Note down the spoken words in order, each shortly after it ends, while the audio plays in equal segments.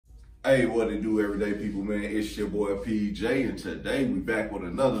Hey, what it do, everyday people, man? It's your boy PJ, and today we back with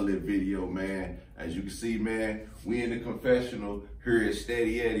another lit video, man. As you can see, man, we in the confessional here at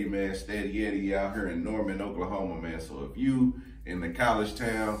Steady Eddi, man. Steady Eddi out here in Norman, Oklahoma, man. So if you in the college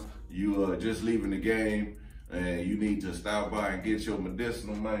town, you are just leaving the game, and you need to stop by and get your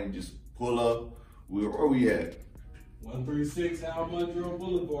medicinal, man, just pull up. Where we at? 136 Hal Muldrow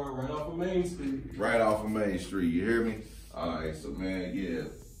Boulevard, right off of Main Street. Right off of Main Street, you hear me? All right, so man, yeah.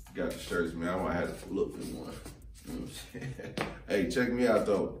 Got the shirts, man. I might have to look in one. You know what I'm saying? Hey, check me out,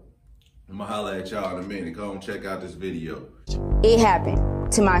 though. I'm going to holler at y'all in a minute. Go and check out this video. It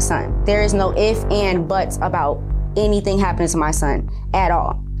happened to my son. There is no if and buts about anything happening to my son at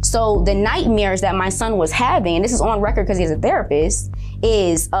all. So the nightmares that my son was having, and this is on record because he's a therapist,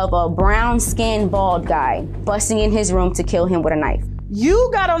 is of a brown-skinned, bald guy busting in his room to kill him with a knife. You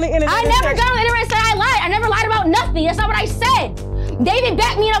got on the internet. I never got on the internet and said I lied. I never lied about nothing. That's not what I said. David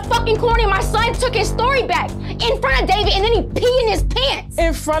backed me in a fucking corner and my son took his story back in front of David and then he peed in his pants.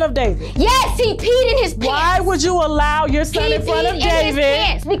 In front of David? Yes, he peed in his pants. Why would you allow your son in front of David? His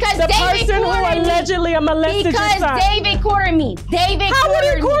pants because the David person who allegedly molested your son? Because David cornered me. How would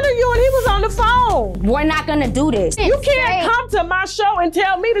he corner you and he was on the phone? We're not gonna do this. You can't come to my show and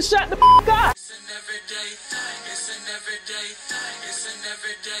tell me to shut the f up. It's an everyday thing. It's an everyday thing. It's an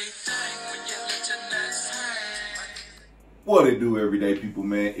everyday thing when you let your nuts hang. What it do, everyday people,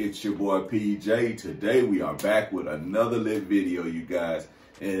 man? It's your boy PJ. Today we are back with another lit video, you guys.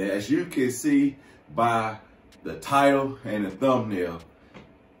 And as you can see by the title and the thumbnail,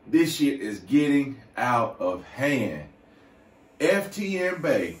 this shit is getting out of hand. FTN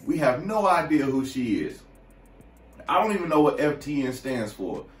Bay, we have no idea who she is. I don't even know what FTN stands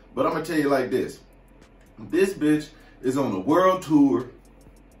for, but I'm gonna tell you like this. This bitch is on the world tour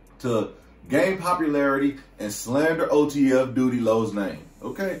to gain popularity and slander OTF Doodie Lowe's name,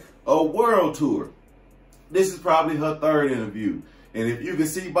 okay? A world tour. This is probably her third interview. And if you can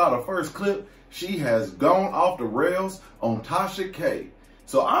see by the first clip, she has gone off the rails on Tasha K.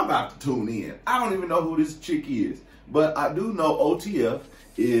 So I'm about to tune in. I don't even know who this chick is, but I do know OTF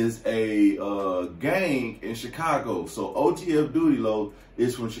is a gang in Chicago. So OTF Doodie Lowe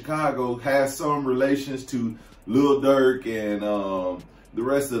is from Chicago, has some relations to Lil Durk and the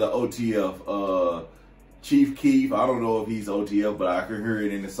rest of the OTF, Chief Keef. I don't know if he's OTF, but I can hear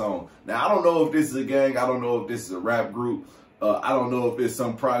it in the song. Now, I don't know if this is a gang. I don't know if this is a rap group. I don't know if it's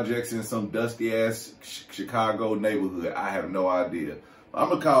some projects in some dusty-ass Chicago neighborhood. I have no idea. I'm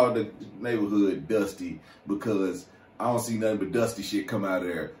going to call the neighborhood Dusty because I don't see nothing but dusty shit come out of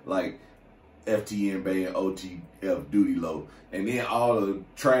there, like FTN Bay and OTF Doodie Lowe. And then all the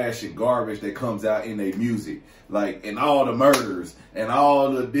trash and garbage that comes out in their music, like, and all the murders and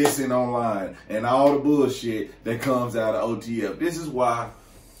all the dissing online and all the bullshit that comes out of OTF. This is why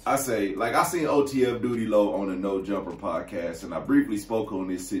I say, like, I seen OTF Doodie Lowe on the No Jumper podcast, and I briefly spoke on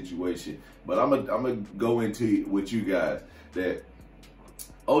this situation, but I'm gonna go into it with you guys that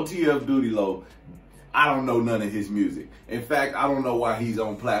OTF Doodie Lowe, I don't know none of his music. In fact, I don't know why he's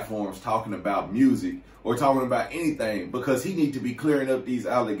on platforms talking about music or talking about anything, because he needs to be clearing up these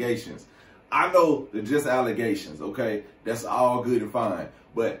allegations. I know they're just allegations, okay? That's all good and fine.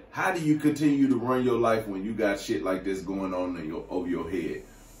 But how do you continue to run your life when you got shit like this going on in over your head?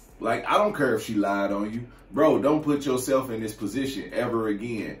 Like, I don't care if she lied on you. Bro, don't put yourself in this position ever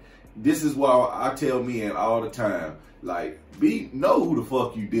again. This is why I tell men all the time, like, know who the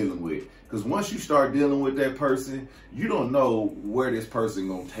fuck you dealing with. Because once you start dealing with that person, you don't know where this person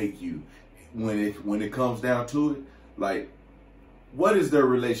gonna take you when it comes down to it. Like, what is their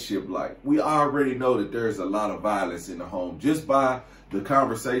relationship like? We already know that there's a lot of violence in the home just by the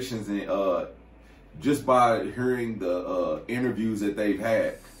conversations and just by hearing the interviews that they've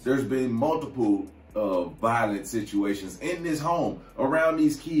had. There's been multiple violent situations in this home around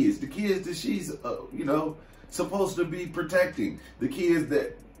these kids. The kids that she's, you know, supposed to be protecting. The kids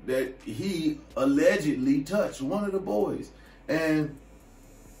that he allegedly touched, one of the boys. And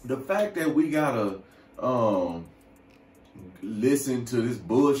the fact that we gotta listen to this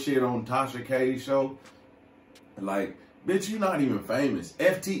bullshit on Tasha K's show, like, bitch, you're not even famous.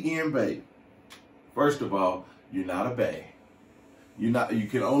 FTN Bay. First of all, you're not a bae. You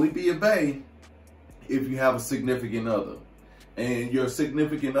can only be a bae if you have a significant other. And your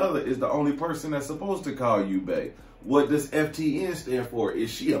significant other is the only person that's supposed to call you bae. What does FTN stand for?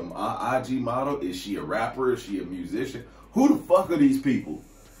 Is she a IG model? Is she a rapper? Is she a musician? Who the fuck are these people?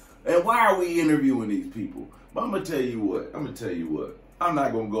 And why are we interviewing these people? But I'm going to tell you what. I'm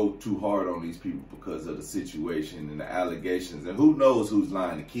not going to go too hard on these people because of the situation and the allegations. And who knows who's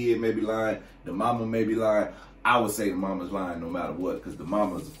lying. The kid may be lying. The mama may be lying. I would say the mama's lying no matter what, because the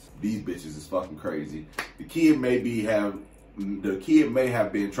mama's these bitches is fucking crazy. The kid may have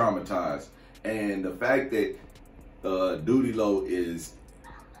been traumatized, and the fact that Doodie is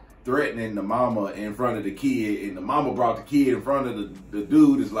threatening the mama in front of the kid, and the mama brought the kid in front of the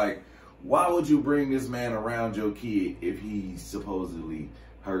dude, is like, why would you bring this man around your kid if he supposedly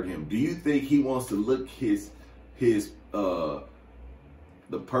hurt him? Do you think he wants to look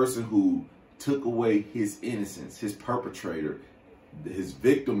the person who took away his innocence, his perpetrator, his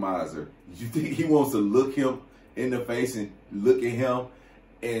victimizer, you think he wants to look him in the face and look at him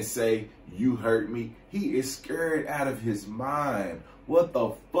and say, you hurt me? He is scared out of his mind. What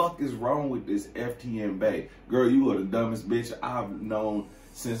the fuck is wrong with this FTN bae? Girl, you are the dumbest bitch I've known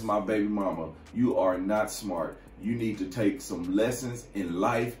since my baby mama. You are not smart. You need to take some lessons in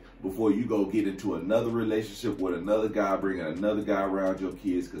life before you go get into another relationship with another guy, bringing another guy around your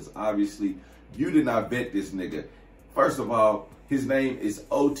kids, because obviously you did not vet this nigga. First of all, his name is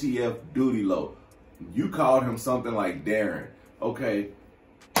OTF Doodie. You called him something like Darren. Okay,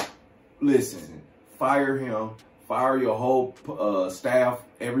 listen, fire him. Fire your whole staff,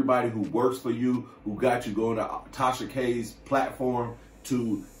 everybody who works for you, who got you going to Tasha K's platform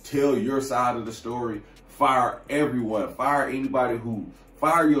to tell your side of the story. Fire everyone. Fire anybody who,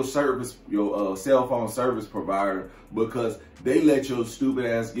 fire your service, your cell phone service provider, because they let your stupid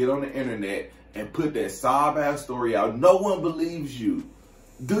ass get on the internet and put that sob ass story out. No one believes you.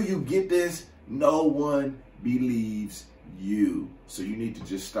 Do you get this? No one believes you. So you need to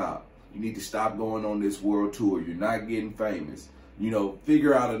just stop. You need to stop going on this world tour. You're not getting famous. You know,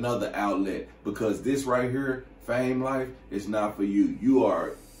 figure out another outlet, because this right here, fame life, is not for you.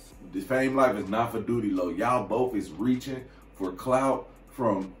 The fame life is not for Doodie. Y'all both is reaching for clout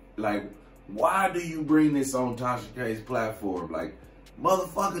from, like, why do you bring this on Tasha K's platform? Like,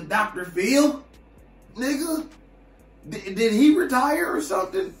 motherfucking Dr. Phil? Nigga? Did he retire or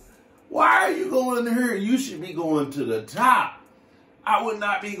something? Why are you going here? You should be going to the top. I would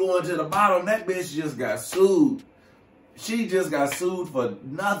not be going to the bottom. That bitch just got sued. She just got sued for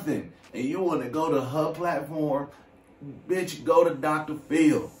nothing. And you want to go to her platform? Bitch, go to Dr.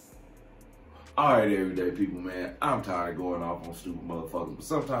 Phil. All right, everyday people, man. I'm tired of going off on stupid motherfuckers. But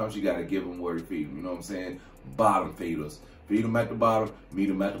sometimes you got to give them where to feed them. You know what I'm saying? Bottom feeders. Feed them at the bottom. Meet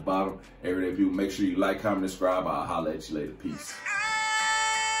them at the bottom. Everyday people, make sure you like, comment, subscribe. I'll holler at you later. Peace.